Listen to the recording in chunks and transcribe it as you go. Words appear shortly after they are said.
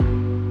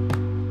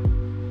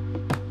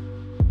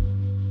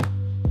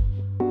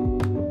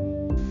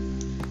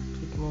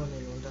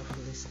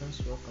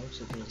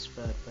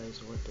God by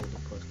His Word Daily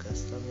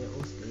Podcast. I'm your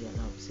host Lee and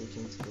I'll be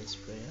taking today's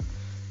prayer.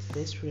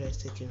 Today's prayer is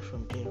taken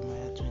from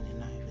Jeremiah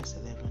 29 verse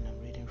 11.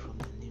 I'm reading from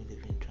the New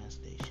Living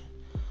Translation.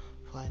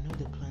 For I know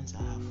the plans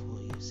I have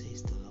for you,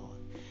 says the Lord.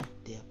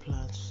 They are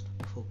plans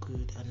for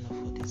good and not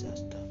for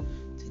disaster,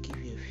 to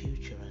give you a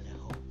future and a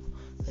hope.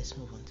 Let's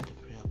move on to the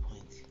prayer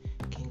point.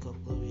 King of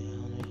glory, I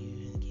honor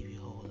you and give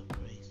you all the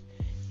praise.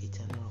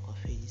 Eternal Rock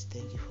of Ages,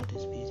 thank you for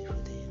this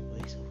beautiful day and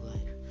grace of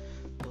life.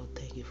 Lord,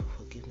 thank you for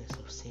forgiveness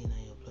of sin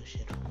and your blood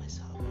shed for my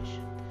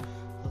salvation.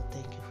 Lord,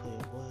 thank you for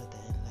your word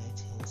that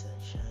enlightens and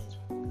shines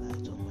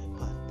light on my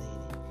path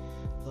daily.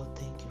 Lord,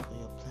 thank you for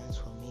your plans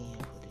for me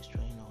and for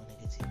destroying all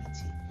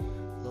negativity.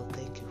 Lord,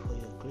 thank you for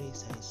your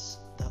grace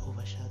that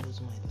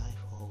overshadows my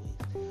life always.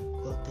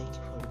 Lord, thank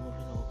you for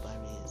removing all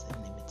barriers and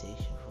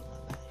limitation from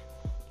my life.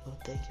 Lord,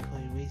 thank you for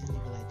erasing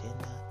evil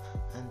agenda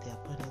and the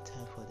appointed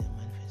time for their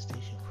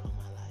manifestation from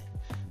my life.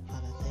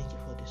 Father, thank you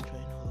for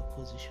destroying all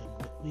opposition,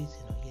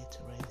 reason or yet to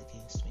rise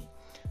against me.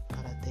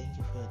 Father, thank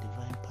you for your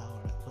divine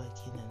power at work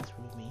in and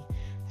through me.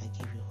 I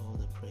give you all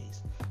the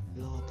praise.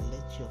 Lord,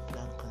 let your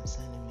plan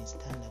concerning me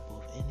stand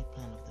above any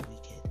plan of the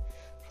wicked.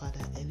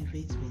 Father,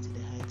 elevate me to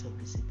the heights of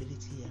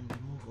visibility and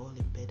remove all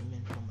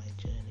impediment from my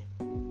journey.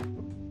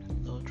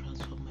 Lord,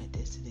 transform my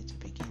destiny to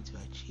begin to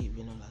achieve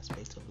in all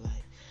aspects of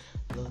life.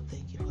 Lord,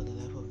 thank you for the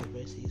life of the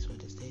verses, for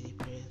the steady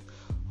prayers,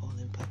 all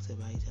impacted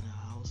by it in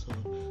our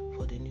household,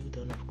 for the new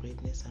dawn of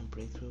greatness and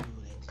breakthrough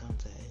we will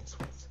encounter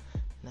henceforth.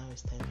 Now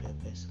it's time for a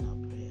personal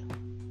prayer.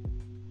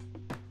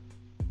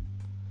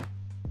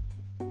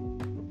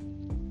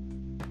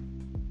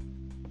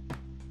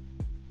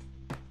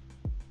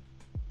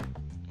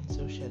 And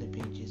so shall it be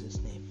in Jesus'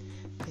 name.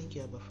 Thank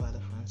you, Abba Father,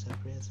 for answering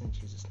prayers in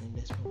Jesus' name.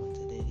 Let's move on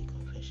to daily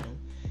confession.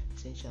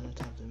 Sin shall not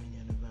have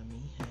dominion over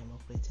me. I am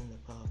operating the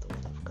power of the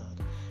Word of God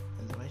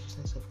and the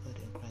righteousness of God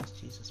in Christ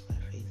Jesus by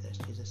faith, as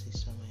Jesus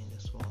is somewhere in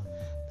this world.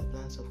 The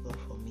plans of God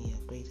for me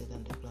are greater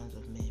than the plans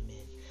of men.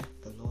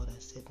 The Lord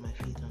has set my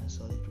feet on a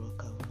solid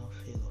rock. I will not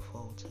fail or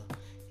falter.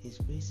 His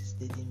grace is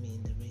leading me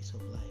in the race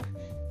of life.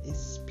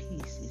 His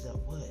peace is at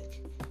work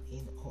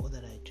in all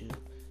that I do.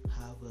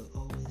 I will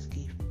always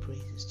give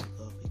praises to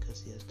God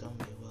because He has done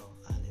me well.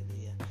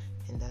 Hallelujah.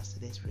 And that's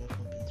today's prayer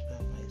from Being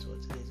Inspired by His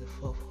Word. Today is the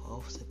 4th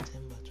of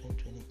September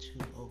 2022.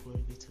 All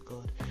glory be to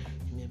God.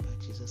 Remember,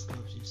 Jesus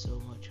loves you so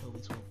much.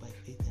 Always walk by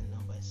faith and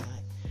not by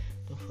sight.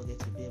 Don't forget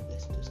to be a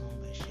blessing to someone.